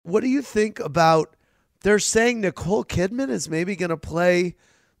What do you think about? They're saying Nicole Kidman is maybe going to play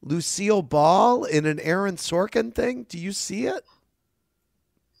Lucille Ball in an Aaron Sorkin thing. Do you see it?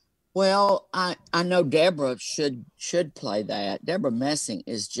 Well, I know Deborah should play that. Deborah Messing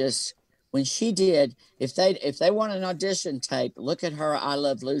is just when she did, if they want an audition tape, look at her I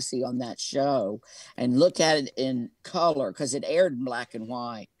Love Lucy on that show and look at it in color because it aired in black and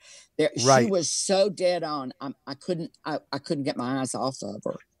white. There she Right. was so dead on. I couldn't get my eyes off of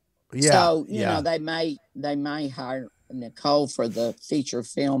her. Yeah. So, Yeah. they may hire Nicole for the feature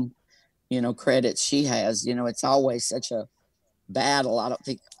film, credits she has. It's always such a battle. I don't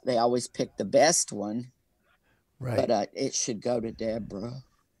think they always pick the best one, but Right. it should go to Deborah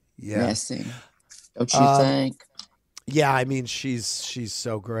Yeah. Messing. Don't you Um, think? yeah, I mean she's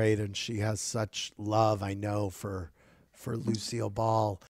so great and she has such love, I know, for Lucille Ball.